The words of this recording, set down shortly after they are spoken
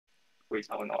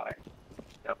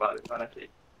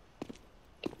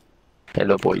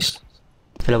Hello, boys.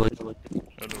 Hello.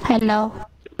 Hello.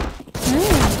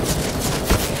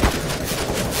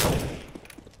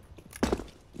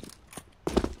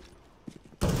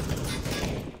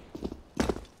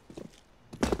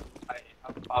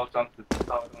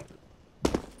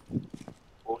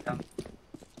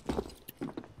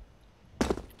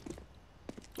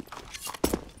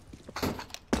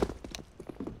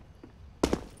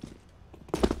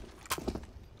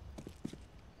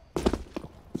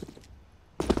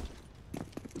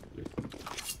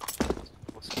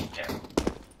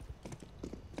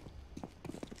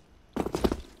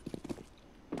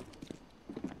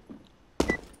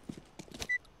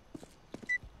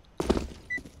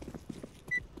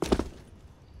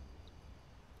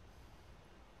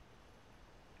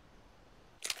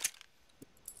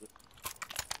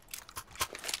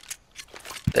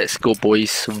 Let's go,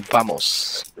 boys.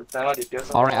 Vamos.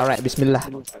 Alright, bismillah.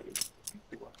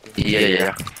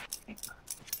 Yeah.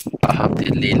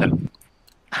 Alhamdulillah.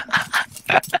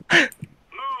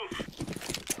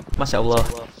 Masya Allah.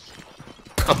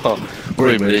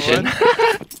 We're Malaysian.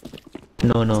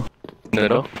 No. No.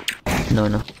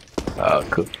 Oh,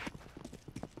 cool.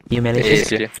 You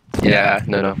Malaysian? Yeah,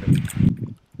 no.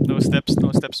 No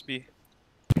steps B.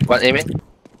 What, aiming?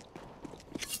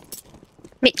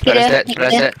 Mid Press clear.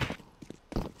 that.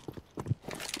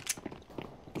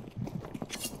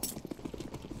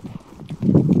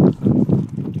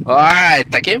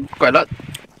 Alright, take him. Quite a lot.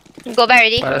 Go back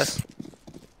already. Pass.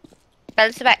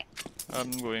 Balance back.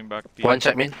 I'm going back B. One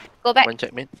check mid. Go back. One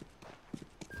check mid.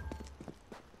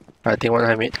 I think one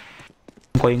high mid.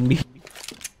 I'm going B.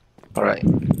 Alright.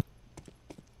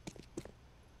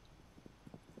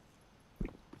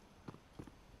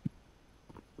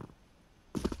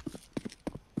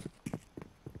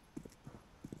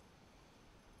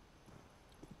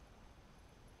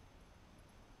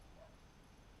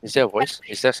 Is there a voice?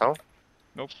 Is there sound?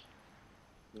 Nope.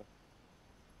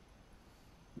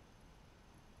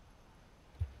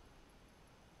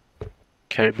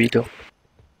 Carry B though.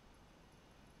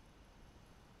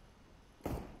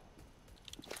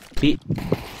 B.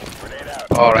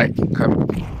 Alright, come.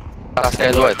 Last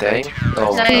hello, I think.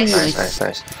 Oh, Nice.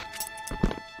 nice.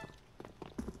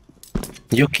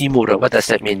 Yukimura, what does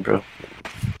that mean, bro?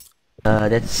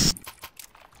 That's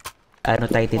ano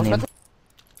title name?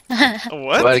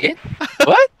 What? What again?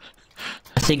 What?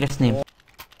 A singer's name.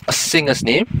 A singer's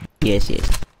name? Yes. Oh,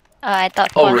 I thought.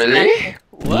 Oh, Constant. really?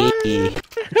 Yeah.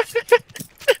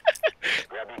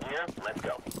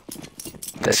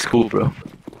 That's cool, bro.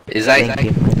 It's like Thank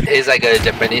you. it's like a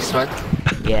Japanese one.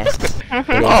 Yes.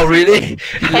 Oh, really?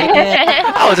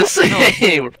 Yeah. I was the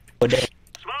same. Okay.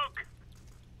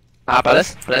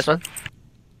 Palace one.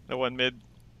 The one mid.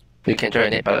 You can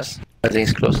join it, Palace. I think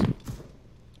it's close.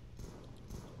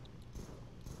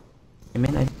 I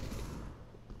mean, I...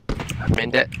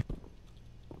 Main that.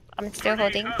 I'm still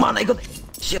holding. Come on, I got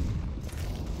shit.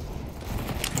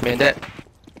 Main that.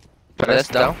 Palace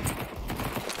down.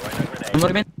 I'm low,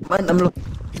 man. Man, I'm low.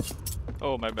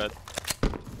 Oh, my bad.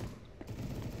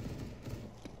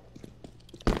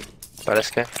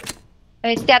 Palace can.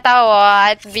 吓到我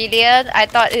啊 billion. I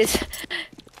thought it's.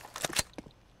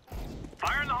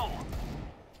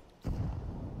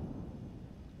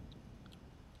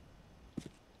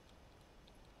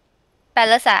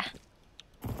 Palace ah?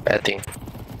 Bad thing.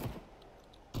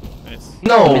 Nice.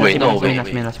 No way.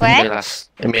 Where? Last.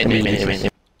 Main.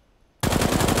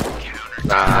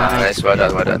 Nice, well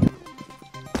done.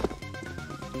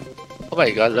 Oh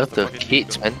my god, I love the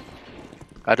kit, man.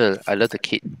 I love the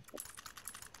kit.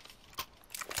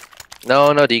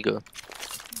 No, not Eagle.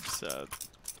 Sad.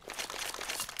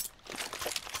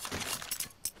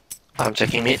 I'm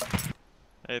checking mid.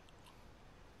 Hey.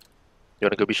 You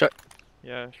wanna go be shot?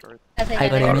 Yeah, short. I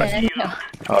got him.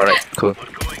 Alright, cool.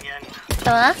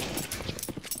 什么？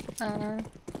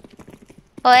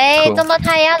喂， Cool. 怎么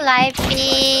他要来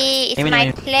B? It's I mean,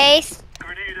 my place.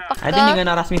 I think you're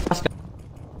gonna rush me fast.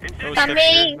 No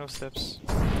Coming. steps. No steps.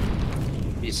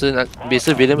 你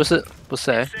是 Villain 不是哎不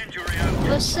是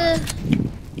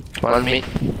One mid.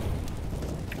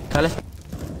 Palace.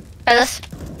 Palace.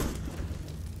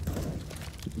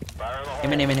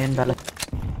 Amen, Palace.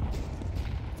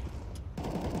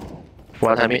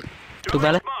 One high mid. Two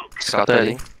Palace. Scouter I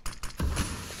think.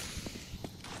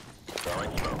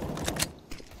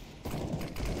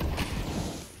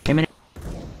 Amen.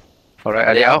 Alright,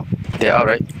 are they out? They're out,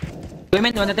 right?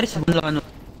 Amen, one Tetris. One lang ano.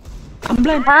 I'm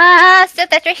blind. Ah, still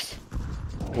Tetris.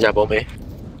 Yeah, bomb A.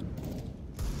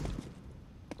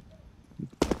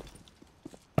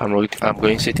 I'm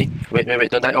going city. Wait,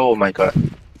 don't die. Oh my god.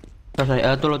 Sorry,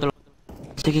 tulo.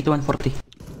 60 to 140.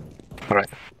 Alright.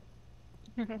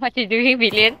 What you doing,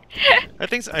 Billion? I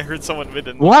think I heard someone with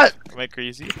an. What? Am I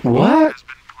crazy? What?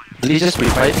 Did he just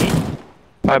revive me?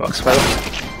 $5, $5.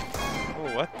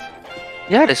 Oh, what?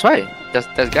 Yeah, that's why.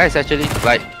 That guy is actually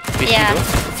like fishy Yeah.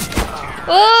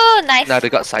 though. Oh, nice. Now they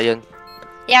got cyan.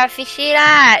 Yeah, fishy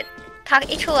啦。他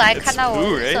一出来 It's 看到我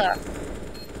blue, 就 right? 射。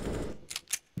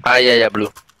 Ah, yeah,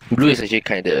 blue. Blue is actually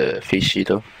kind of fishy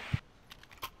though.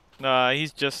 Nah,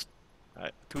 he's just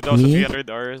 2,300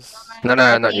 Rs. No,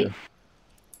 not you.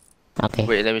 Okay.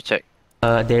 Wait, let me check.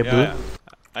 They're blue. Yeah,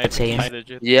 I think Same. he's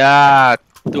legit. Yeah,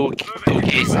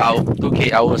 2K is out.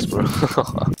 2K hours, bro.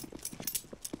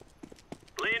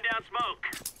 Laying down smoke.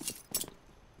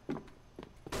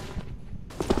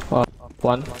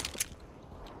 One.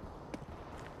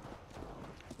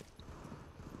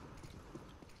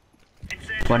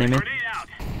 One aim in. Grenade out.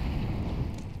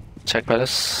 Check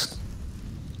palace.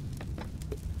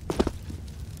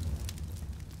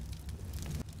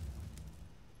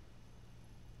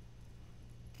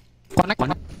 One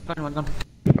gone.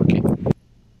 Okay.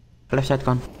 Left side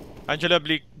gone. Angela,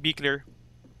 be clear.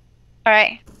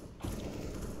 Alright.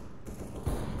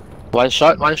 One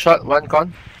shot, one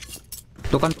gone.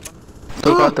 Two gone.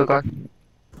 Two gone.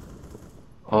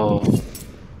 Oh.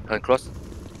 And close.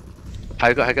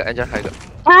 High got, Angel, high got.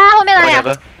 啊，后面来呀！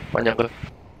 One younger.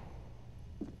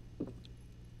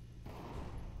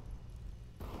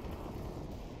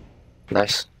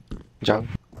 Nice. Jump.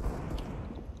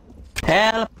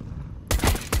 Help!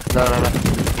 No.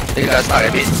 They got stuck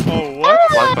a bit. Oh, what?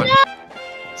 One gone.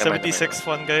 76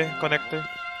 fun guy connector.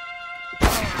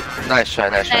 Nice try.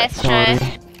 Nice try. Sorry.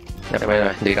 Never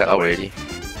mind, they got out already.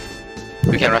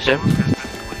 We can rush him.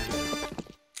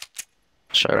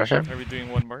 Should I rush him? Are we doing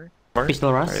one more?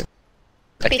 Pistol rush. Alright.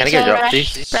 Can I get Pistol drop, rush,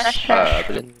 please? rush.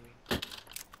 Brilliant.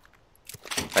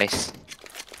 Nice.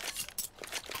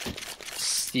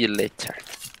 See you later.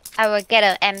 I will get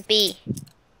a MP.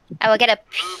 I will get a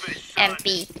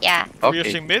MP. Yeah. Are we Okay.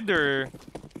 rushing mid or?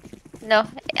 No. I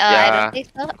Yeah. don't think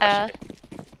so.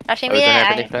 Rushing Oh, you me don't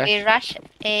have any there. flash? We rush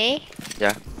A.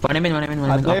 One aim in. One Are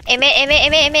aim there?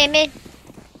 Aim.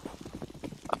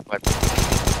 What?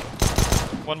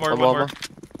 One more. One more.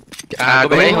 Go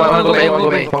away, one go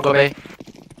away.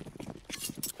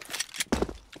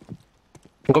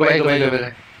 Go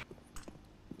away.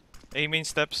 A main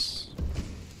steps.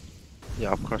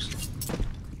 Yeah, of course.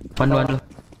 One.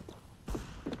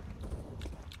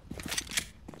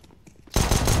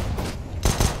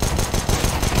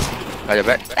 Got your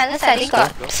back. Balance side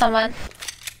got someone.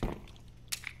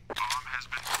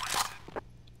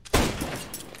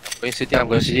 Going city, I'm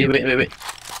going city. Wait.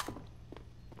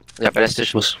 Yeah, balance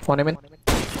stage boost. One aim in.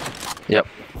 Yep.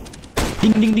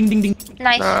 Ding.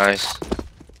 Nice. Nice.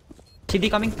 CD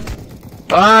coming.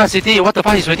 Ah, city, what the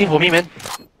fuck? He's waiting for me, man.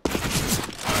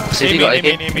 City got AK.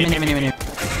 Aim.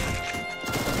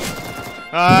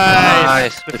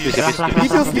 Nice. Nice. Defuse.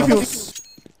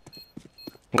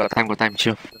 Got time,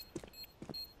 chill.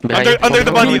 Under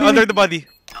the body.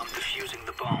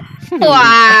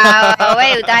 Wow.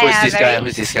 Where you die?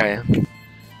 Who's this guy?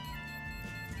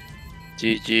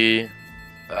 GG.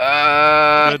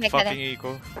 Good Okay, fucking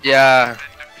eco. Yeah.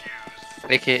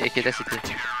 AK, that's it.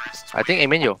 I think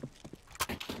aim in yo.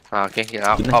 Ah, okay,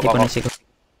 yeah, out.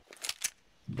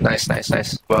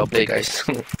 Nice. Well played, guys.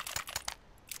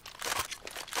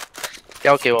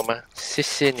 交给我们，谢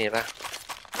谢你了。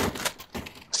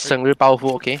生日报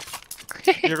复 ，OK？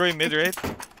 You're going mid, right?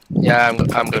 Yeah, I'm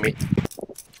gonna meet.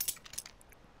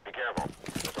 Be careful.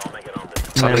 Let's all make it on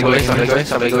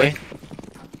this.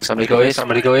 Somebody go away.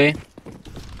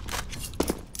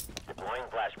 Deploying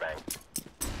flashbang.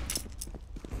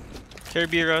 Carry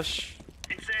B rush.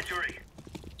 Incendiary.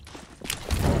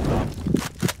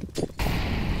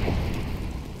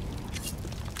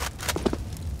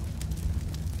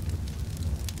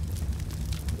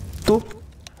 Two.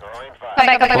 Throwing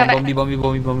fire. Come back.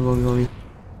 Bombi.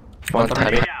 One time.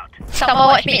 Grenade out. Someone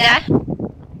watch meนะ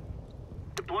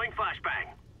Deploying flashbang.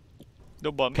 No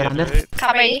bomb Get yet, under. right?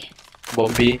 Come ready.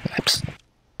 Bombi. Apps.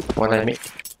 One enemy.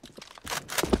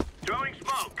 Throwing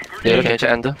smoke. Yeah, can you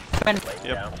check under?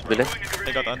 Yep. Villain.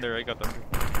 I got under.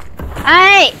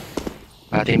 哎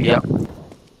Team B up.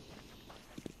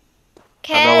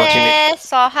 ，K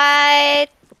傻閪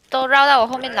都繞到我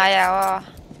後面來了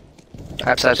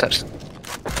Apps. 喎。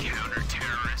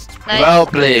Nice.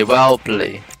 Well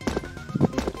played.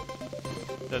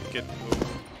 That kid.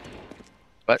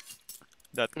 What?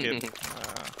 That kid.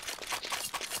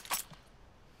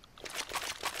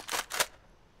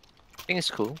 I think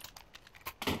it's cool.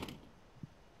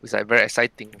 It's like very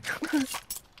exciting.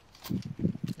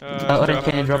 Orange,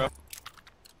 can you drop?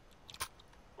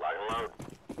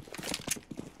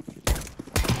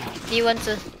 B 蚊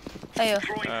子，哎呦，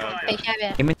 Uh, 北下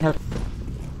边， Amen help.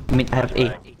 Amen help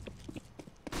A.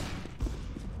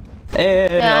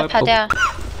 对啊，跑掉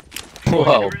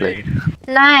Wow, play.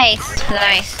 ，nice，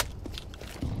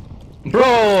 Bro,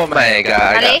 oh my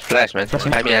god, I Ali? got flash, man.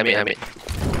 Flashing. I mean.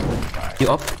 You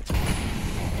up?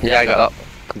 Yeah, I got up.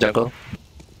 Jungle.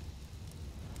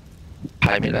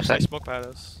 I mean, left I side. smoke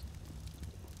palace.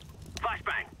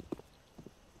 Flashbang.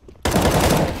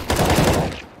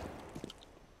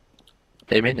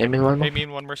 Amen, one more. I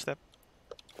mean, one more step.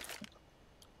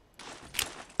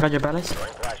 Roger Palace.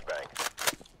 Throwing flashbang.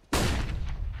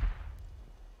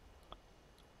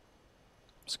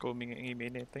 Scoping A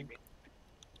main, I think.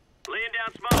 Laying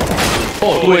down smoke.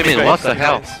 Oh, two amen, what the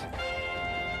hell?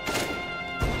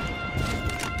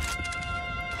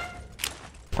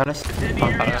 Palace.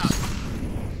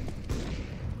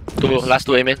 Last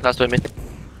two amen.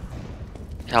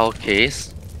 Hell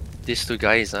case. These two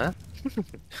guys, huh?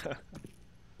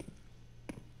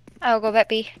 I will go back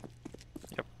B.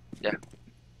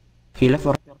 He left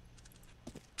for.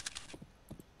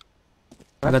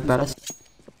 I got Palace.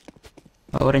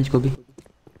 Orange Kobe.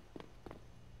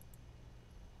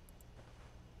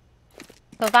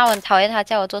 我爸我很讨厌他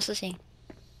叫我做事情。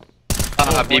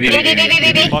 B.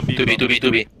 One B.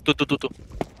 2B. 2.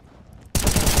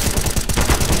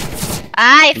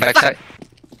 哎 Backside.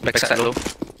 Backside low.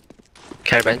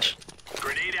 Carry bench.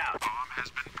 Grenade out.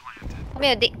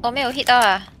 我没有 hit 到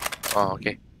啊。 Oh,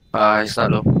 okay. It's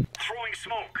not low. Throwing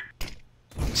smoke.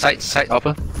 Side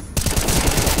upper.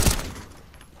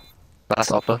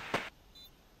 Last upper.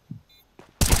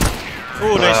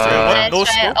 Oh, nice try. What? No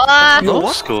scope? 哇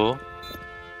No score.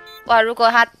 哇！如果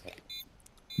他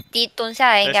低蹲下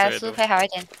来，应该是会好一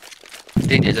点。 I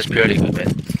think they're just purely good,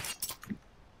 man.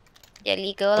 也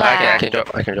离格 I 啦。 can drop.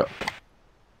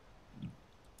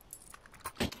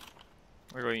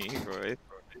 We're going E, right?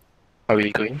 Are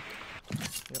we going?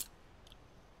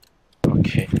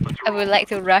 Okay. I would like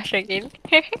to rush again.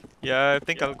 Yeah, I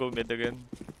think I'll go mid again.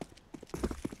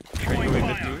 Are you going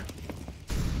mid too?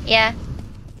 yeah.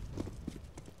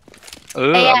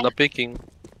 I'm not picking.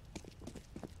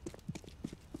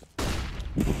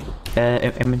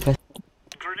 Amen flash.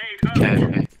 Grenade out.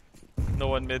 Okay. No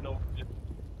one mid.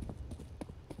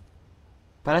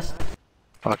 Palace.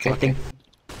 Okay. Floating.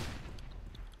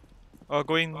 Oh,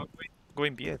 going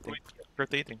B, I think.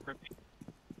 Rotating.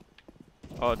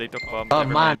 Oh, they took bomb. Oh,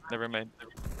 man. Never mind.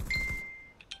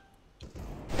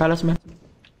 Palace man.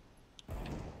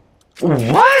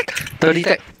 What? 30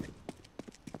 tech.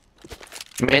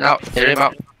 Main out. Area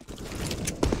out.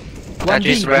 One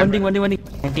Just ding. ram.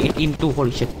 98 into.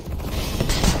 Holy shit.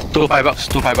 2 5 box.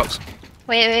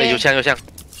 Wait. 有枪。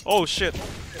 Oh shit!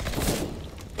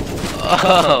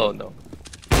 Oh no.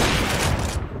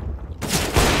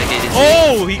 Take it easy.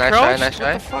 Oh, he Nice crouched? try, nice What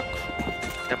try. the fuck?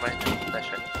 Never mind. Nice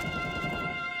try.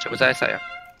 全部在side啊。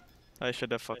 I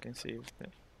should have fucking saved it.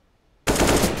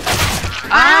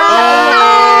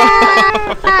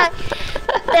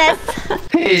 That's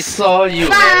He saw you,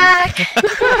 man. fuck.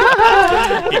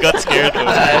 He got scared though.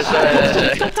 Nice try.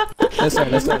 That's right.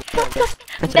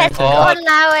 That's Oh, on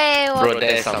la Bro,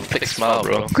 there's some fake smile,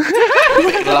 bro.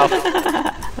 Fake laugh.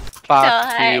 Fuck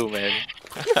Alright. you, man.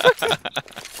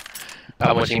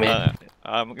 I'm watching me.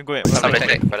 I'm going. Some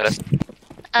tech, but that's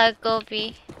Go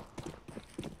B.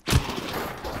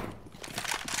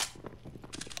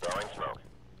 Throwing smoke.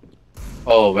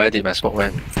 Oh, where did my smoke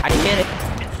went? I get it.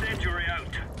 Incendiary out.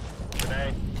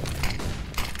 Grenade.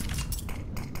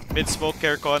 Mid smoke,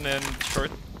 Carcon, and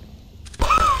short.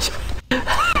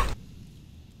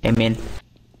 Amen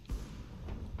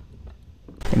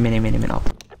up.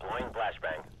 Deploying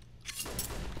flashbang.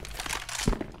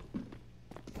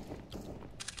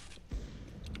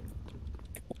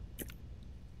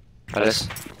 Palace.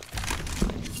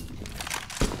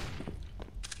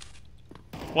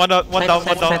 One down.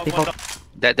 Default.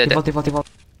 Dead. Default.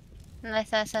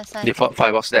 Nice. Default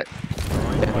 5 box dead.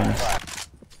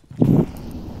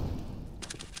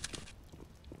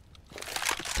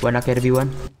 One up carry B1.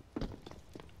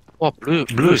 Oh, blue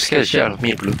is scared shit out of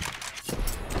me, blue.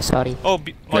 Sorry. Oh,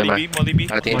 Molly B.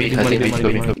 I think Molly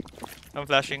B. B. I'm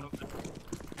flashing.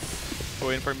 Go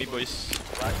in for me, boys.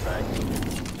 Flashbang.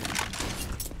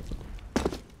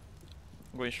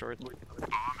 I'm going short.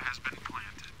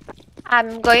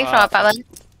 I'm going from apartment.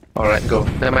 Alright, go.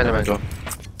 Never mind, go.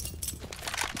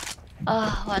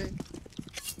 Oh, one.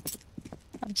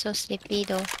 I'm so sleepy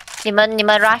though. 你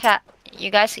们 rush 啊 You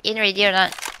guys in ready or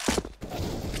not?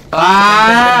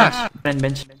 Ah!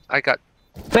 Bench. I got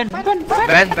Fen. Van.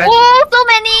 Oh, so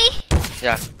many!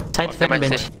 Yeah. Side Never fen mind,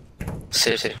 bench.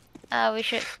 Safe. We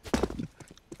should.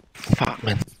 Fuck,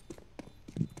 man.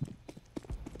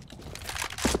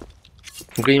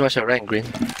 Green, what's your rank? Green.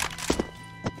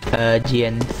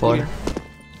 GN4.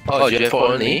 Oh, you have 4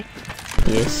 only?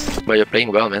 Yes. But you're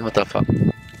playing well, man. What the fuck?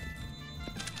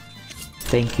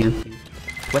 Thank you.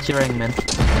 What's your rank, man?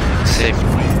 Safe.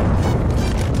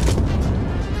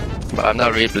 But I'm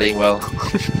not really playing well.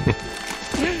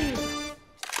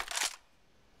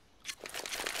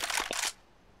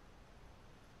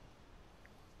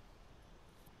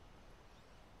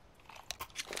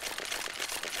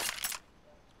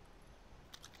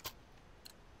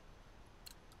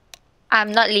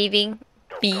 I'm not leaving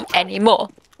B anymore.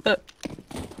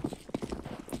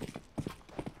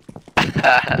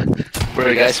 We're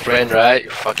a guy's friend, right?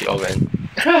 Fuck you all, man.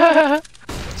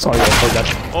 Sorry, I forgot.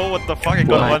 Oh, what the fuck? I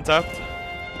got Why? one tap.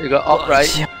 You got up, right?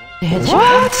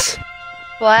 What?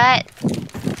 What?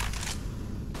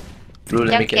 Blue,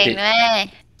 let me ยัง get เก่ง it. แม่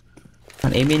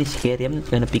On Amen is scary. I'm not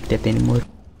gonna pick that anymore.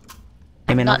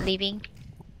 Amen not up. leaving.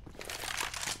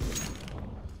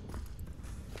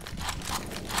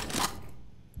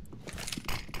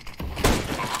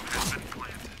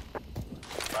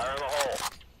 Fire in the hole.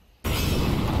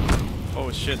 Oh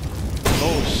shit.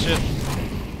 Oh shit.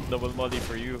 Double molly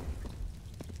for you.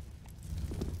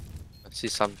 I see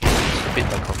some stupid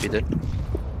but confident.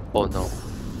 Oh no.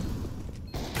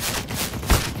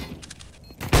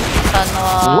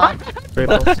 What?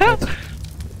 Triple.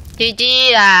 GG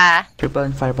ล่ะ Triple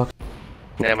and firebox.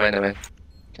 Never mind, never mind.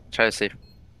 Try to save.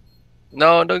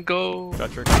 No, don't go.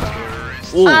 Got your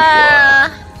Ooh, อ่า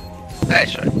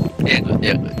nice shot. Yeah, good,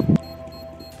 yeah, good.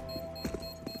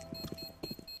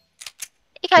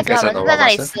 一开始他们是在那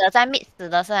里死了，在 mid 死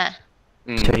的是吧？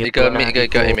一个 mid， 一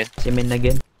个 Amen。 Amen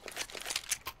again.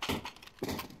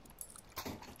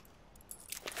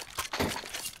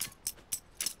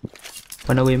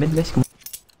 Wanna women, guys? Come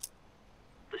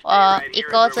我一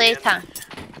个这一场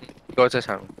一个这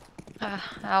场。啊，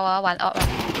我要玩哦。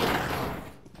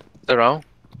这 round。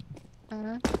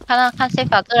看 safe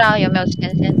法这然后有没有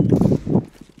钱先。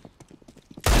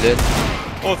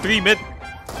 Oh, 3 mid.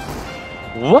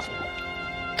 What?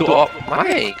 Two up.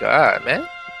 My god, man.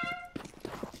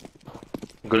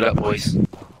 Good luck, boys.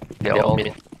 They're all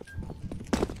mid.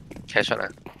 Cash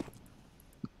shot,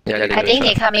 Yeah, I think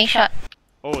they coming shot.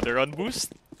 Oh, they're on boost.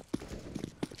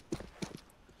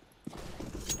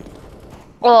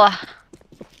 哇，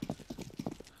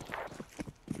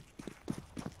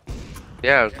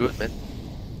 Yeah, good, man.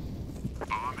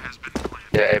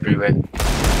 They're everywhere.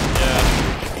 Yeah.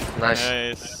 Nice.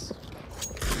 Nice.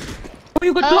 Oh,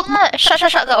 you got blocked. shot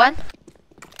got one.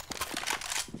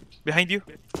 Behind you.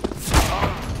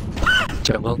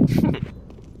 Jungle.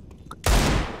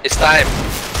 It's time.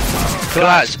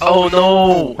 Clutch. Oh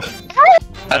no.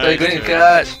 I thought you were going to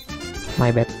clutch.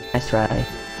 My bad. Nice try.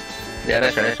 Yeah,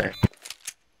 that's right, that's right.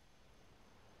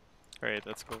 Alright,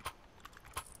 let's go.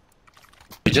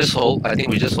 We just hold. I think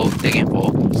we just hold. Take it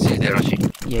for. See, they're rushing.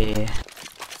 Yeah.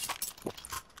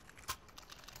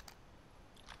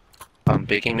 I'm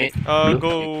picking mid. Blue.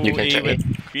 Go You can A check with it.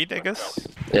 green, I guess.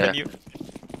 Yeah. Then you.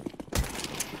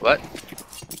 What?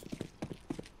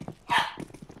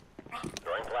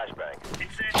 Throwing flashbang.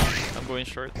 I'm going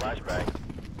short. Flashbang.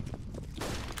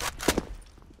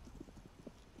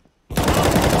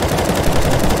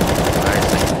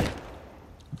 Nice.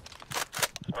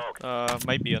 Smoke.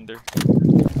 Might be under.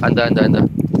 Under.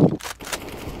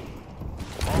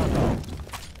 Molotov.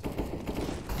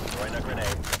 Throwing a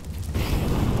grenade.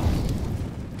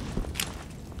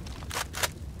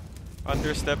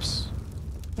 Under steps.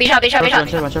 B shot. One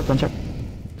shot.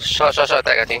 Shot,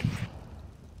 tag, I think.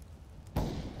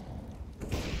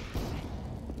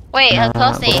 Wait, her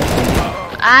close me.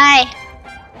 Ai.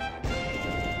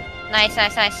 Nice.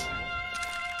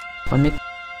 1 mid.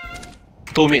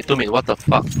 2 mid, what the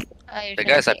fuck? Ai, The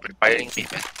guys are preparing me,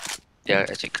 man. They are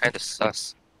actually kinda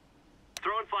sus.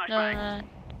 Throwing No, flashbang.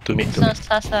 2 mid, 2 so mid.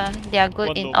 sus. They are good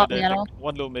One in low op, mid, you I know. think.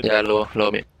 One low mid. Yeah,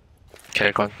 low mid.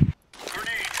 Carry on.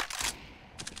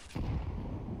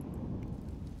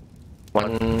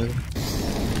 One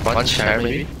share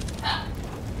maybe?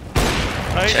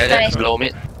 Nice. Share Nice. that, low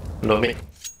mid.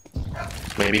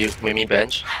 Maybe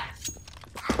bench.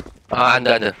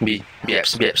 Under.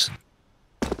 BX.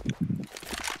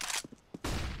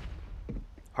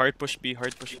 Hard push B.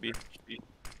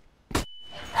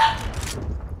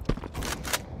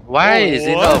 Why Oh, is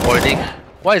he what? not avoiding?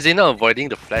 Why is he not avoiding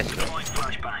the flash? Throwing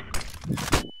flashbang.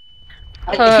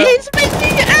 He's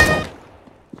missing.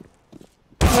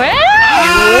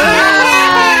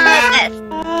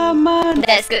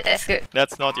 That's good.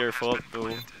 That's not your fault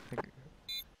though.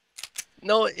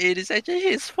 No, it is actually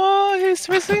his fault. He's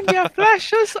missing their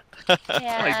flashes. Oh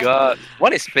my god.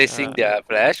 One is facing their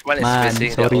flash, one is Man,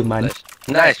 facing their sorry, own man. flash.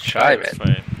 Nice try, It's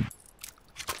man.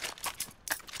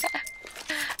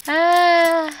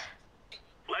 fine.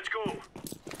 Let's go.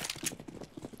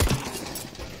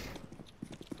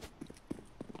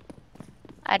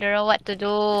 I don't know what to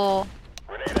do.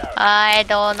 Grenade out. I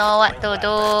don't know what to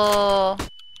do.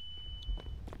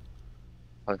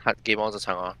 很 hard game 哦，这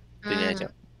场哦，对你来讲。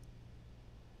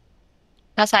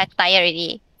 Cause I tired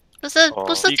already. 不是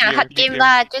讲 hard game Clear.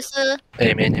 啦，就是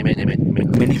Amen. Amen,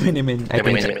 amen. I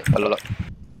think so. Hello.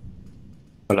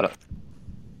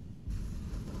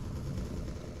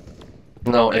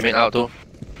 No, amen out too.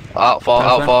 Out for.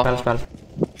 Palace.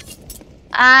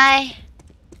 I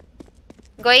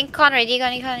going con already,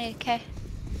 going con. Okay.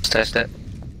 Test that.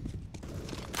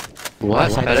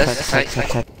 What?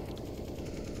 Side.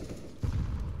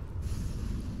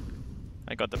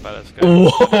 I got the palace guy.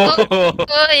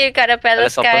 Oh, you got a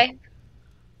palace Palace guy.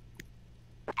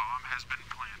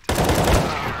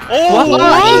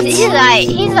 Oh,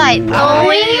 He's like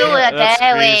throwing you That's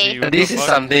that crazy. way. What This the is fuck?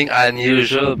 something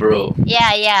unusual, bro.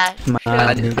 Yeah.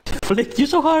 Man, flick you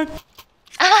so hard.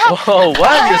 Oh,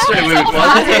 what? You straight with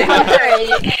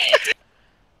one?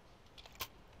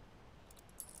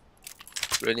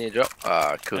 Really drop?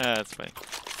 Ah, cool. Yeah, that's fine.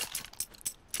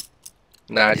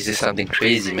 Nah, this is something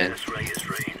crazy, man.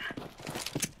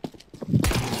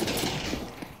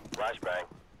 Flashbang.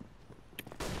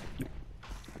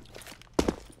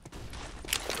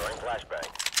 Throwing flashbang.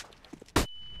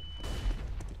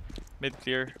 Mid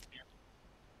clear.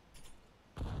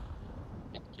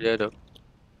 Clear though.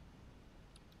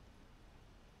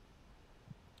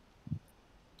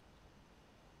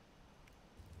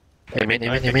 Amen.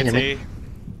 I think it's A.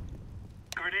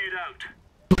 Grenade out.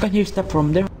 You can hear step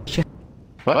from there. Shit.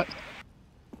 What?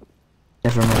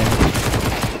 Never mind.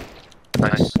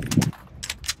 Nice.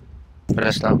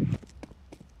 Press now.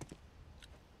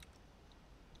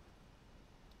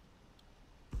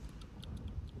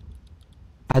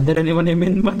 Are there anyone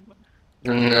amen, man?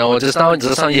 No, just now,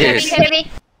 yes. Heavy.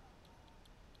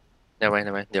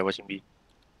 Never mind. They're watching B.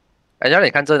 哎，然后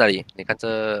你看这哪里？你看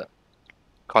这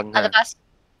con Other pass.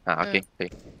 啊，OK，可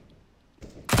以。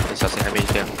你小心还没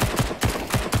这样。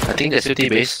I think there's UT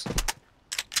base.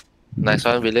 Nice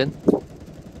one, villain.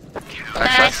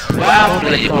 Nice one. Well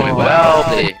played, boy. Well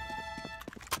played.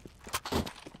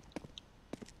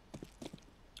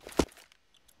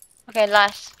 Okay,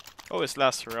 last. Oh, it's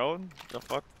last round? The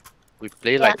fuck? We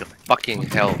play like a fucking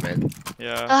hell, man.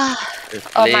 Yeah. We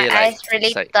Oh, play my like eyes really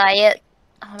it's like- tired.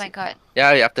 Oh my god. Yeah,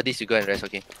 after this you go and rest,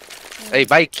 okay? Hey,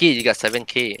 buy key. You got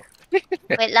 7K.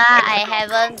 Wait lah, I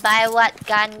haven't buy what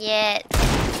gun yet.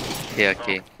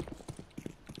 Okay.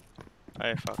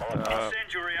 I fucked up.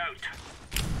 Incendiary out.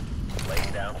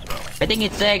 Laying down smoke. I think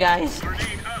it's there, guys.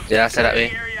 Grenade out. Yeah, set up, eh?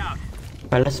 Area out.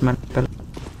 Palace, man. Palace.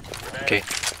 Okay.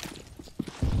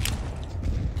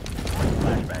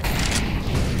 Flashbang.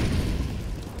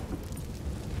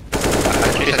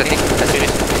 I think.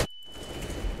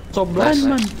 So blind,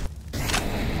 man.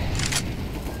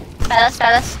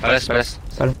 Palace. Press.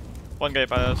 One guy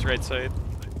palace right side.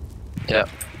 Yeah.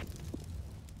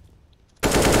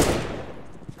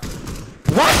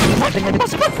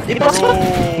 Impossible.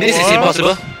 This is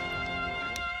impossible.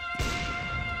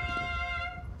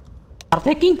 Are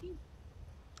taking?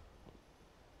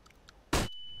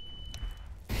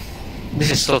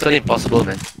 This is totally impossible,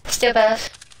 man. Still palace.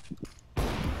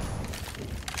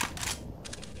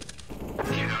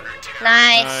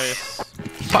 Nice. Nice.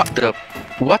 Fuck the.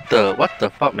 What the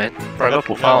fuck, man? Private That was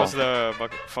profile. the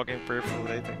fucking purple,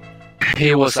 I think.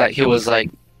 He was like.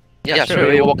 Yeah, straight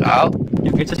away walk out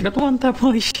You can just got one tap.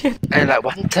 Holy shit. and like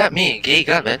one tap me, gay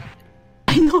gun, man.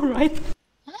 I know, right?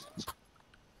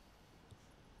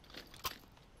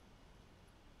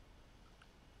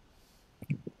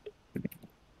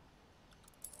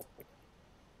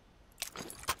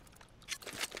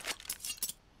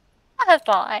 That's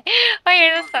why. Why you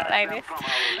just start like this?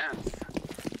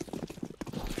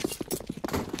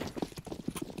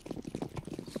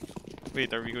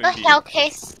 Wait, are we going The B? hell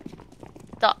case.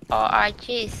 The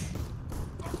RGs.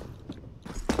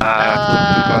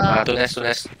 Too nice.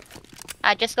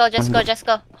 Just go. Just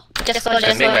go.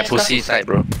 I make my pussy side,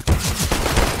 bro.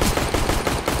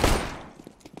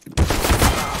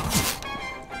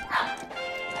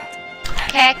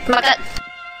 Okay, market.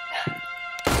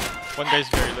 One guy's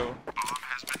very low.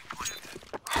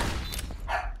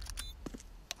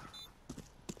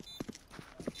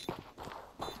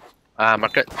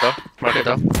 Market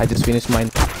though. I just finished mine.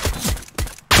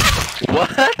 What?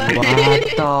 What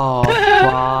the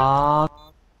fuck?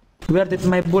 Where did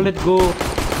my bullet go?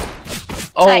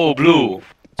 Oh, blue.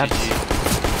 That's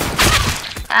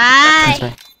Ay!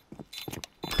 right.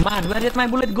 Man, where did my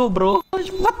bullet go, bro?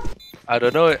 What? I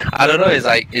don't know. I don't know. It's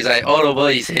like all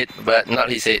over his head, but not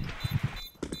his head.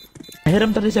 I hit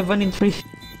him 37 in 3.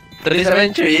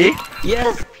 37 tree.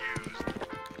 Yes!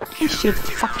 I shoot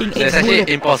fucking 8 That's actually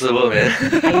bullets. impossible, man.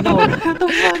 I know. What the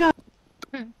fuck?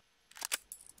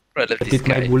 Right, left Where this did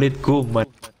my guy. bullet go, man?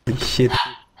 Holy shit.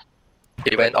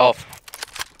 It went off.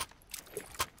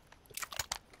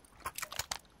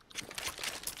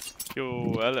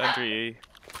 Yo, I'll entry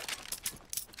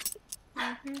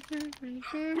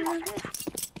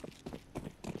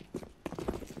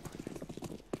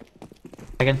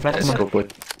I can flash Let's him. go, boy.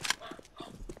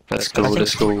 Let's go.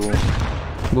 Let's go. Go,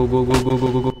 go, go, go,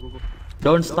 go, go, go.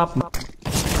 Don't stop. A.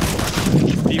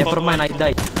 Never mind, I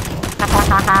died.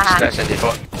 Slash and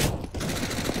default.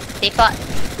 Default.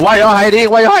 Why you hiding?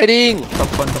 Why you hiding?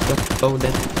 Top one, top one. Oh,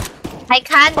 dead. I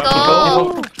can't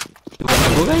go. You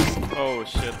wanna go, guys? Oh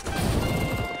shit.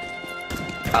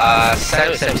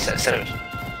 Sandwich.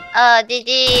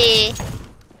 GG.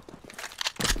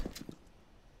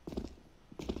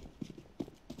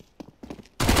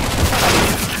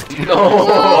 No!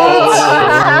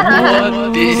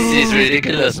 What? This is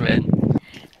ridiculous, man.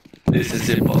 This is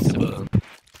impossible.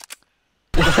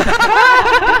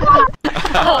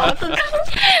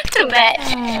 Too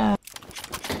bad.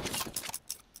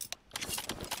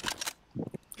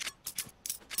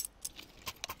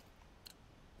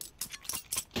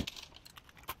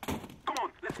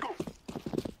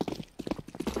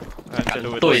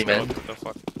 Angelo with Toy, the man. scout, what the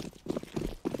fuck?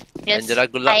 Just Angela,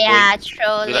 good luck, kaya boy.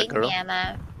 trolling Good luck, girl. niya,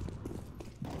 ma'am.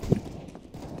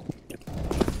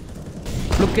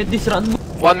 Look at this run.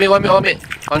 1 minute.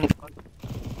 On.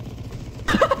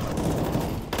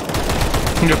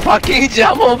 You fucking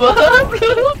jump over, bro.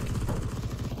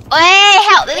 Wait,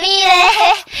 help me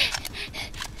there.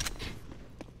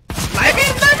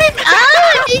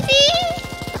 Oh, GG.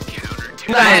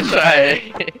 Nice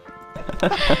try.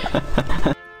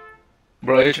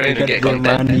 Bro, you're trying to get your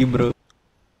content. money, Man. bro.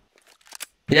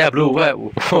 Yeah, Blue. Why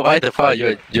the fuck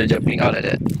you're jumping out like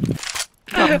that?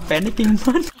 I'm panicking,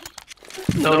 man.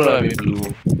 No, I mean Blue.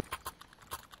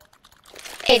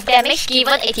 Hey, damage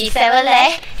given 87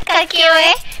 leh. Can't kill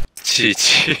eh. Chi.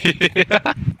 Here they go,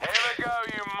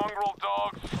 you mongrel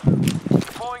dogs.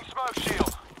 Deploying smoke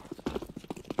shield.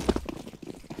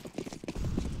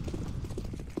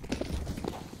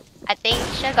 I think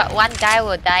sure got one guy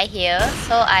will die here,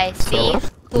 so I see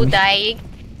who dying.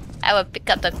 I will pick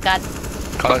up the gun.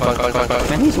 Con.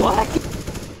 Man, he's what?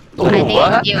 Oh, I think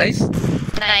what? you- Nice.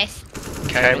 Nice.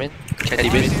 Carry, man. Candy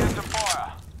base. Hands to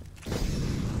fire.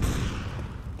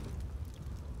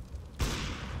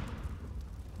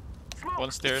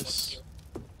 One stairs.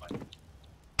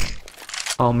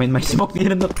 Oh man, my smoke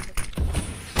didn't look.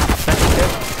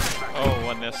 Oh,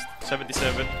 one nest.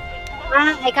 77.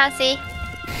 I can't see.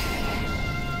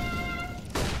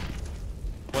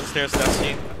 One stairs, last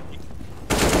scene.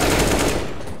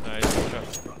 Nice. Good job.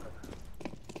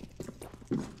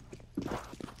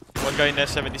 One guy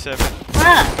nest 77.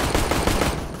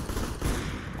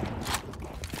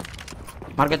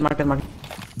 Market.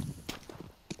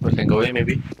 We can go in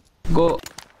maybe. Go.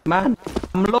 Man,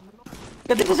 I'm low. Look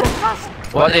at this is so fast.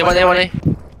 One A. Plan.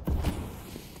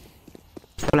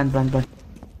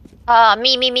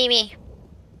 Me.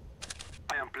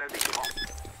 I am planting the bomb.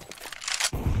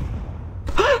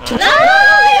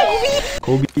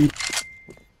 Kobe.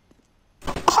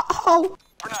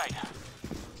 Grenade.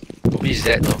 Who is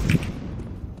that though?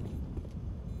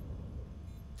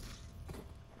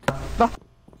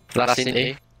 Last in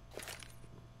A. I'm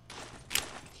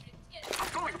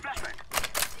throwing a flashbang.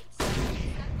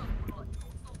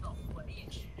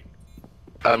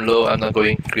 I'm low, I'm not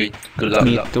going green. Good luck.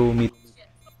 Me too.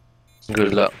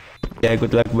 Good luck. Yeah,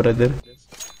 good luck, brother.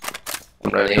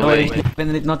 I'm running No, away.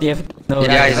 it's not yet. No,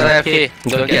 Yeah, it's not AFK.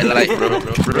 Don't get like,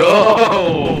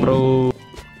 bro. Bro.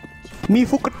 Me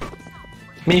fuck.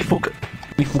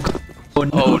 Oh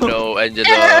no. Oh no,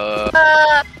 Angela.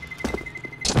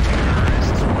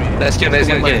 Let's kill. Oh,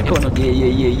 no.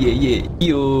 Yeah.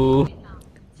 Yo.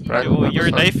 Run. Yo,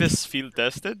 your knife is field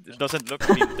tested? It doesn't look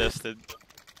field tested.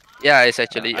 Yeah, it's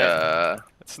actually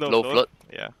It's low float.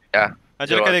 Yeah. Yeah.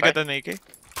 Angela, can I 015. get an AK?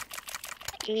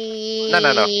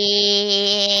 No.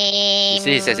 You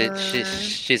see,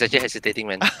 she's actually hesitating,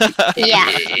 man. Yeah.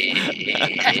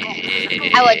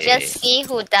 I will just see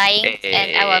who dying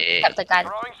and I will pick up the gun.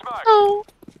 Throwing smoke. Oh.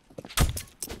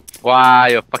 Wow,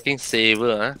 you're fucking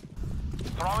saver, huh?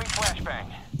 Throwing flashbang.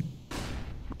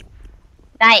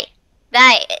 Die.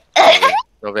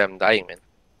 No way, I'm dying, man.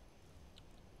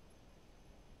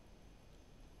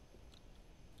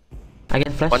 I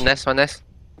can flash. One nest.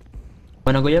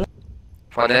 Wanna go yellow?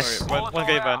 One nest. Alright, one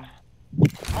guy van. I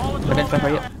can flash for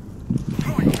you.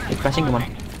 Flashing, come on.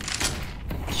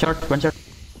 Short, one short.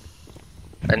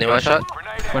 Anyone shot?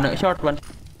 Wanna short, one.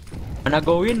 Wanna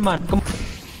go in, man. Come on.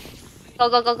 Go.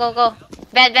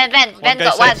 Ben One guy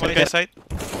got side, one. one guy side.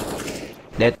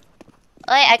 Dead.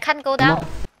 Oi, I can't go down.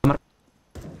 I'm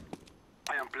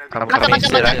Marker, coming. marker,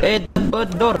 Stay marker. right.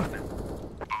 Bird door.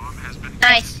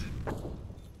 Nice.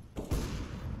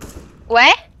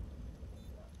 Where?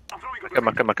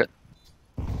 Market.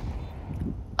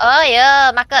 Oh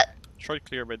yeah, market. Short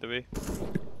clear, by the way.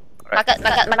 Market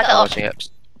I'm off. watching apps.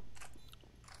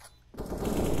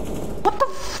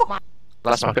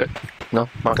 Last market. No,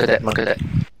 market that.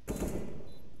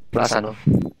 Last I know.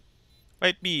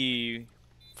 Might be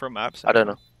from apps. I don't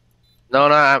know. No,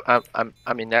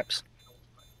 I'm in apps.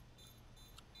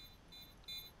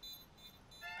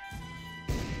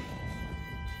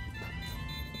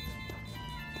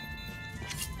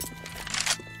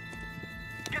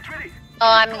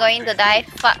 Oh, I'm going to die.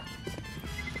 Fuck.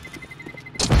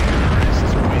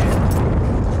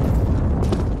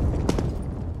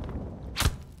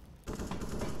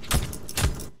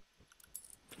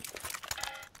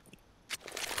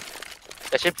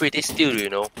 Actually pretty still, you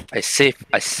know. I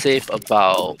save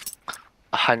about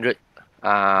 100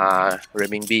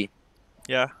 renminbi.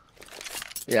 Yeah.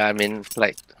 Yeah, I mean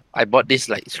like I bought this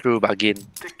like screw bargain.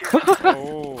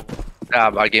 Oh. Yeah,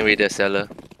 bargain with the seller.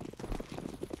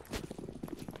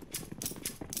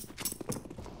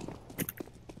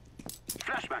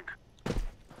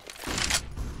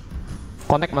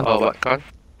 Connect man. Oh, what con?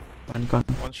 One con.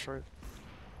 One short.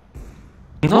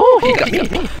 No, he got me.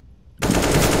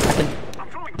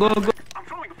 Go.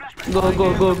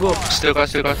 Still got.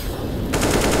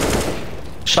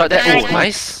 Shot that. Oh,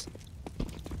 nice.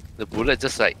 The bullet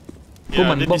just like. Yeah,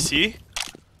 man, did bomb. you see?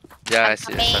 Yeah, I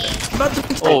see. Coming.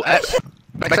 Oh,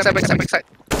 backside.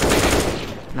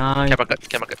 Nice.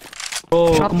 Camera cut.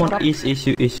 Oh, come on. East. One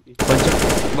shot.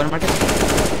 One market.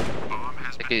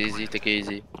 Take it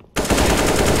easy.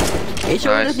 Eh,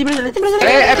 show, Nice. let him.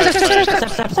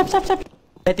 Stop.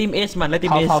 Let him ace, man. Let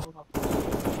him ace. Half.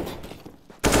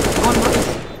 Come on, bro.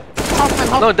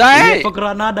 No, die! For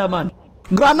Granada, man.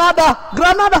 Granada!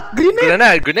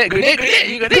 Grenade! Grenade!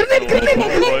 You got it!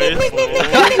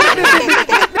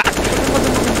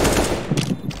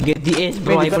 Get the ace,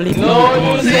 bro. I believe. No,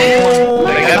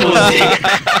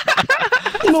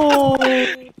 Come on. No!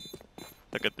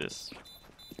 Look at this.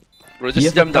 Bro, You just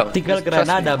have jump down. tactical Just trust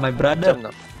Granada, me. my brother.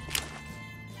 Jump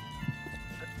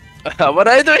down. What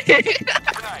are you doing?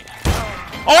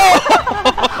 Oh, too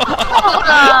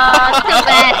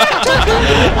bad.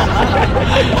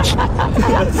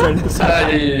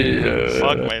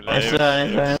 Fuck my life.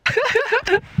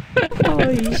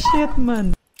 Holy shit,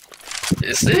 man.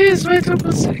 It's way too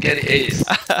pussy. Get it ace.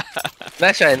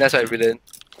 Nice try, villain.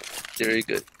 You're very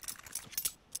good.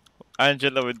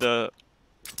 Angela with the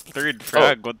third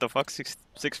frag. What the fuck?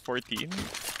 614?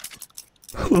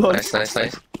 Nice.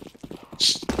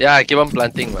 Yeah, keep on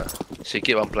planting, man. She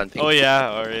keep on planting. Oh yeah,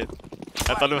 alright.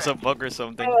 I thought it was a bug or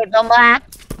something. Oh, Doma.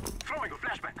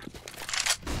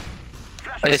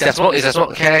 It's a smoke.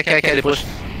 Can they push?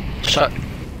 Shot.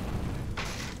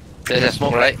 There's a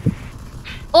smoke, right?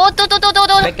 Oh, two.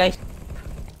 Back, guys.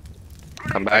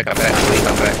 Come back.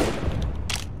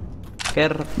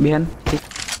 Care behind.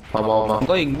 One more. I'm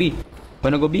going B.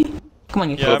 Wanna go B? Come on,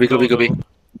 Yeah, Go B.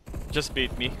 Just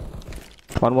bait me.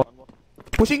 One more.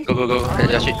 Pushing! Go. Can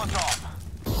just shit.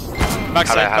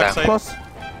 Backside. Close!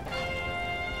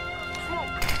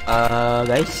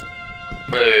 Guys.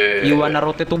 Wait. You wanna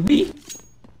rotate to B?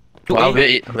 To Wow,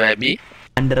 A? where B?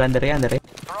 Under. Throwing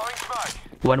smoke.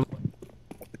 One.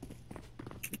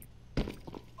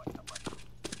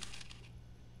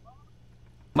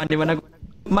 Man, di mana?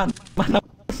 Mana?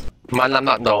 Man, I'm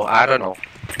not. No, I don't know.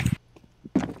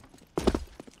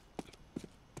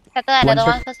 Satu ada One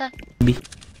doang, shot. susah. B.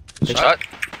 Shot.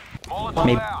 Molotov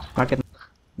Maybe. out. Market.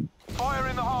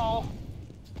 Fire in the hole.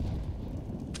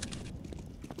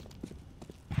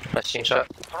 Flashing shot.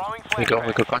 Throwing We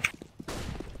flashbang. go con.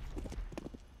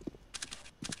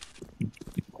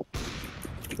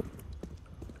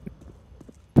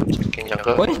 Checking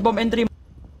jungle. What is bomb entry?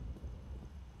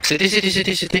 City.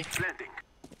 Landing.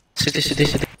 City.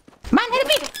 Man, help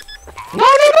me! No!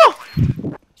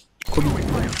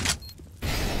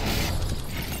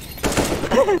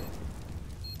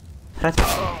 Rat.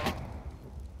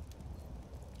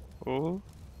 Oh.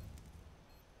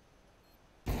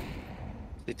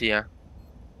 City, yeah.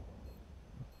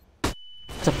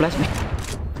 It's a flash, man.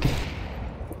 Okay.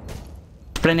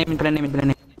 Plan name. Plan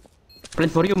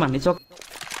for you, man. It's okay.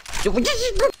 我听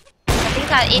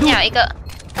他一秒一个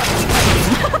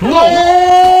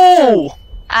No!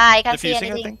 啊，你看 see Defusing, I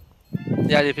anything？ think.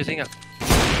 Yeah, defusing 啊。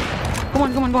Come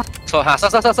on, come on, come on. 走哈，上，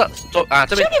走啊，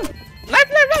这边。来。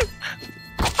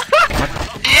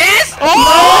Yes! Oh!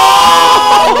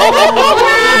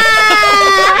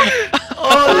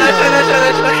 Oh, nice.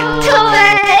 Too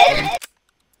late.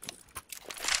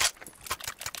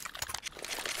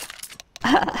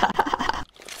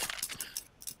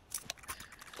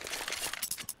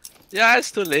 Yeah,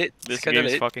 it's too late. This It's kinda game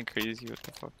is late. fucking crazy. What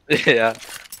the fuck? Yeah.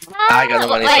 I got no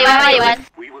money. What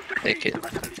you want? Take it.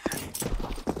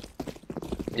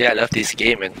 Yeah, I love this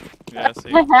game, man. Yeah,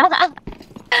 same.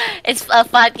 It's a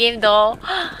fun game though.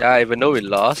 Yeah, even though we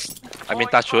lost, I mean,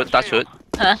 touch wood. Flashbang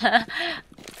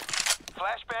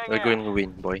We're out. going to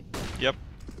win, boy. Yep.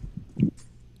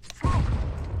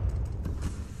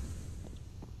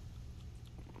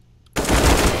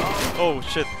 Oh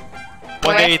shit.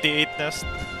 188 nest.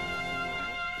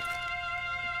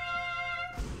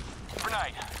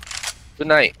 Grenade. Good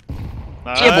night.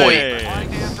 Nice. Yeah, boy. Laying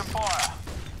down some fire.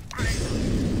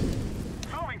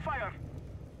 Throwing fire.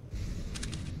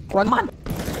 One man.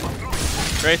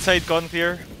 Right side gone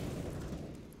clear.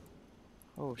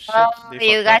 Oh shit. Oh,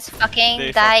 they you fucked guys up. fucking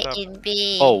They die fucked up. in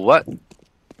B. Oh, what?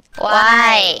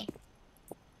 Why?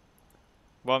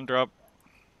 Bomb drop.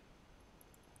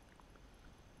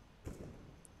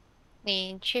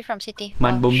 We three from city.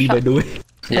 Man, Oh, bomb B shot. by the way.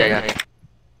 Yeah.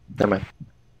 Never mind.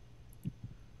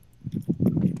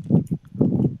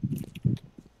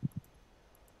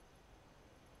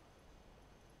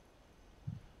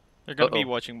 They're gonna be Uh-oh.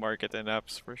 watching market and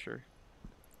apps for sure.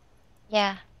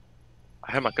 Yeah.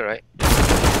 I have marker, right?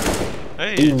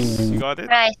 Hey, Ooh. you got it?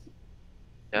 Right.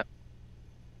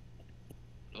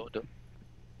 Oh, no.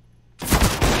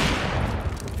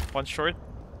 One short.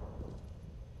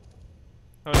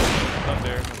 Oh, no, not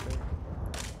there, not there.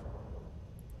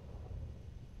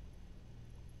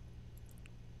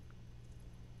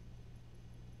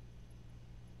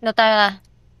 No time lah.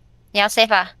 你要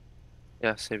save 啊？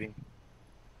 Yeah, saving.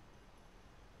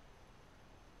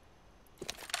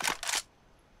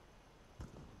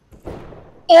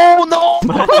 Oh no!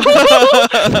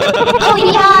 Oh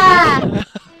yeah!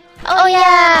 Oh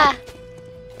yeah!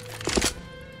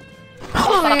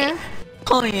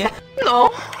 Oh yeah.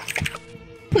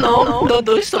 No, don't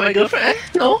do this to my girlfriend.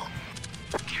 No.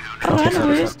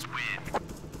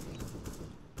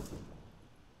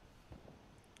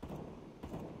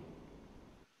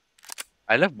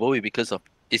 I love Bowie because of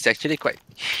it's actually quite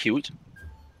huge,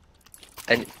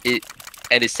 and it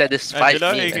satisfies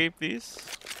Angela, me. AK please.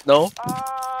 No,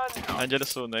 No. Angela's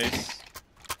so nice.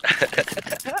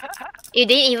 You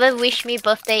didn't even wish me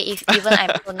birthday if even I'm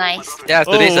so nice. yeah,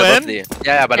 today's her when? birthday.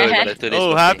 Yeah, by the way, today's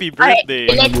Oh, birthday. happy Alright, birthday.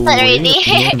 let's start already.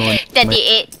 No, no.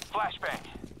 28. Flashbang.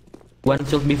 One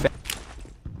should be fair.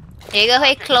 有一个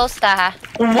会 close 的哈。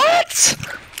 What?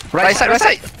 Right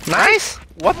side. Nice.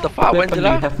 What the fuck, Weapon do you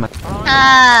Angela? have, man?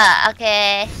 Ah,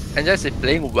 okay. Angela's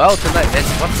playing well tonight, man.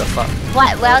 What the fuck?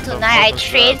 What well tonight? I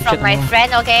trained from my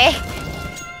friend, okay?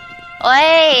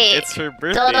 Wait. It's her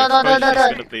birthday. No, no, of no, course no, she's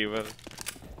no. gonna play well.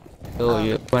 So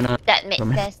you wanna That makes Come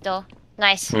on. sense though.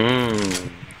 Nice. Yo,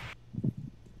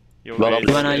 Well,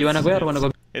 guys, you wanna go or wanna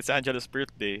go? It's Angela's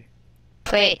birthday.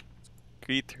 Wait.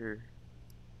 Greet her.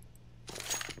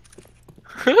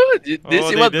 Did you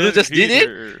see what Blue didn't just did greet it?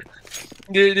 her.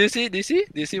 Do you see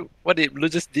what Blue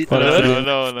just did? What No, else? no,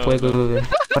 no, no. Go. no.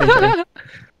 Sorry, sorry.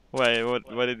 Why?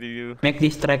 What did you do? Make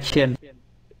distraction.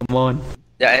 Come on.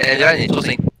 Yeah, Angela, 你做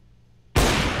声。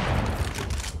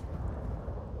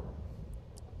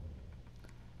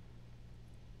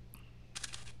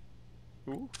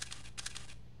Ooh.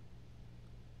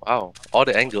 Wow, all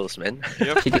the angles, man.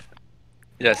 Yep.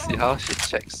 Yeah, see how she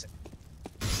checks.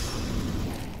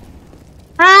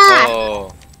 Ah!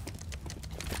 Oh.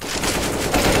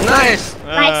 Nice!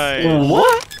 Nice.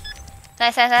 What?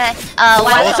 Nice. One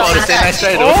Also on the same nice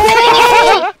try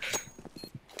though.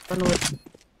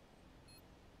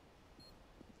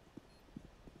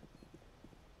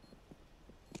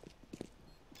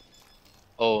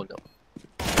 Oh no.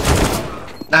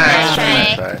 Nice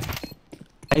Nice try.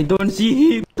 I don't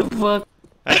see him. The fuck?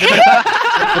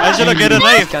 Angela, get a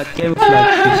knife. Got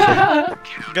camouflage.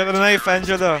 Get a knife,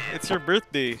 Angela. It's your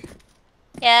birthday.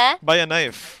 Yeah? Buy a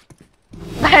knife.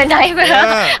 A knife?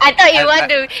 Yeah. I thought you I- want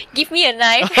to give me a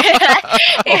knife.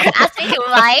 Ask me to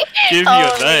buy. Give Oh, me a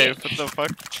wait. knife. What the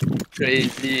fuck?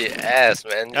 Crazy ass,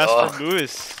 man. Ask Oh. for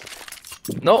Lewis.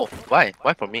 No, why?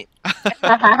 Why for me?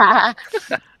 Time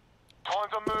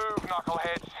to move,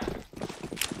 knuckleheads.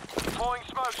 Deploying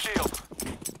smoke shield.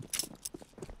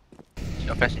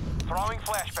 You're flashing. Throwing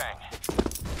flashbang.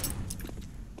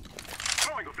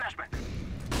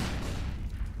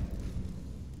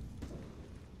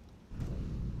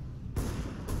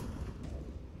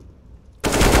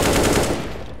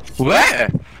 Where?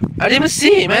 I didn't even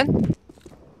see, man.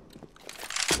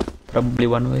 Probably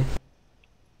one way.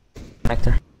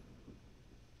 Connector.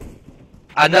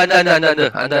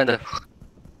 Under.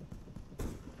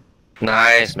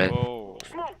 Nice, man. Oh.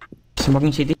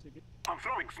 Smoking city. I'm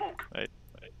throwing smoke.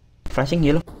 Flashing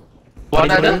yellow. One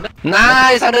under.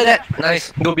 Nice, under that.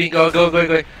 Nice. Go B, go.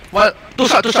 One, two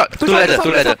shot. Two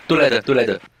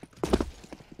ladder.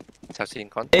 Chelsea in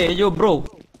con. Hey yo bro.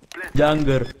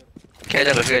 Jungler. Okay,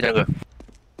 jungle.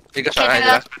 Take a shot, Okay,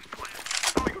 Angela.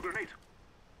 Throwing a grenade.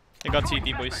 I got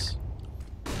CT, boys.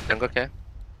 Jungle care.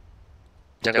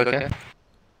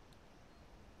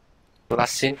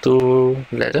 Last scene to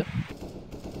ladder.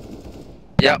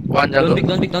 Yeah, one jungle.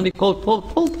 Don't be. Hold.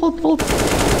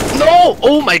 No!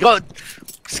 Oh my god!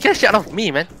 Scare shit out of me,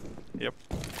 man. Yep.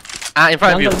 In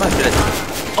front of you. Jungle, man.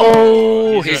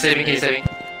 Oh, he's He's saving.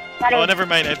 Oh, never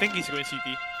mind. I think he's going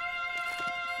CT.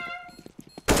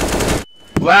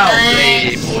 Wow,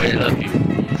 play, boy, I love you.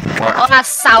 哇，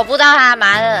扫不到他，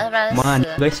妈的，不然 Man, 死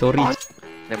了。 guys, sorry.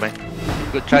 Never mind.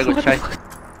 Good try.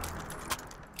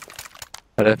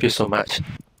 I love you so much.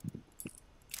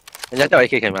 人家叫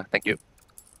AK 可以吗 Thank you.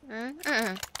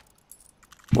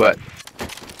 What?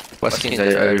 What skins are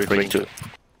you referring to?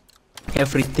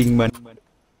 Everything, man.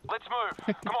 Let's move.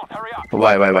 Come on, hurry up.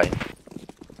 Why?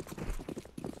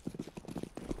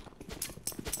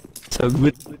 So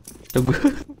good.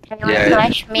 Anyone Yeah.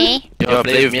 flash me? You wanna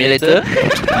play with me later?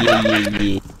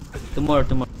 Yeah. Tomorrow.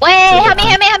 Wait, help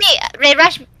me. Red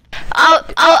rush.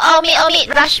 Oh, me,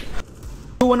 rush.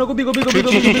 Wanna go big.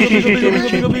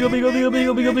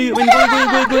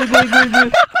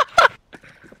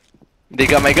 They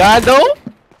got my gun though?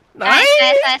 Nice.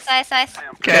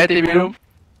 Okay, TV room.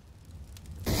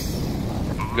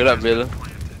 Good luck, Bill.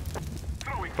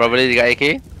 Probably they got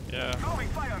AK? Yeah.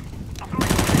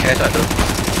 Okay, shot though.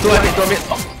 Two mid.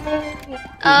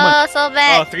 Oh, so Oh,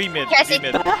 bad. 3 mid. Yes, 3 it-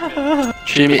 mid.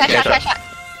 3 mid, Crash okay, shot. shot.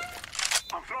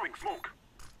 I'm throwing smoke.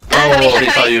 Oh, they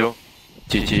saw you.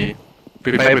 GG.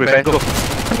 Prepare, go.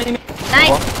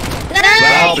 Nice.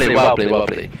 Well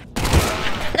play.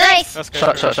 Nice. That's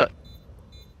good. Shot.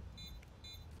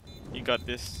 You got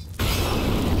this.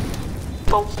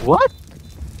 What?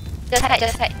 Just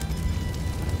hide.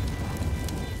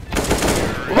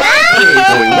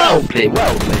 Well play.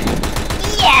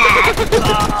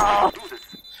 Yeah.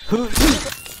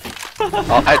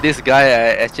 Oh, this guy,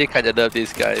 I actually kinda love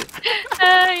this guy.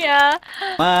 Yeah.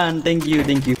 Man, thank you.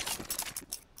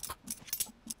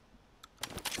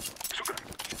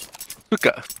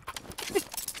 Suka.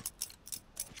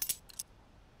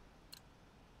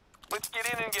 Let's get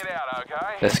in and get out,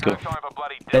 okay? Let's go. No time for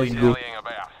bloody Let's go. dilly-dallying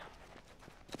about.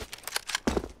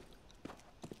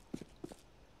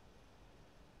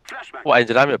 Flashback. 哇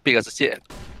，Angela 没有 pick 直接。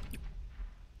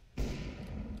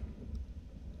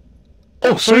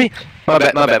Oh, sorry. My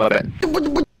bad.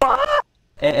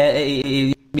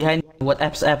 Behind what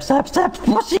apps?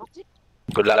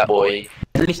 Good luck, boy.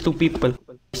 At least 2 people.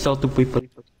 I saw 2 people.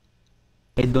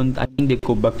 I think they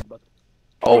go back.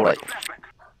 Alright.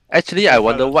 Actually, I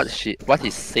wonder what he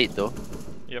said though.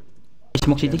 Yep.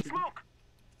 Smoke city.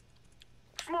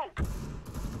 Smoke.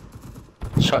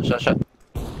 Shot.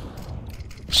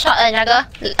 Shot another.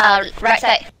 Right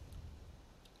side.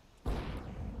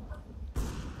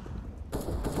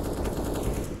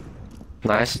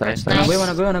 Nice.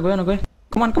 Wanna go.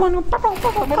 Come on.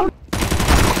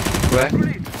 Where?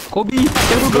 Kobe.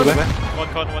 Where? One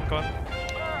con.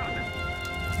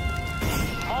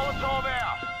 Molotov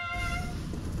out.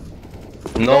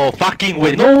 No fucking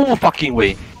way.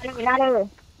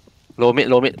 Low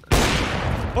mid.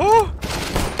 Oh!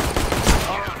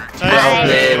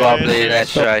 Well play.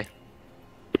 Nice try.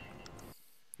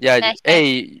 Yeah, Nice.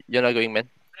 hey, you're not going, man.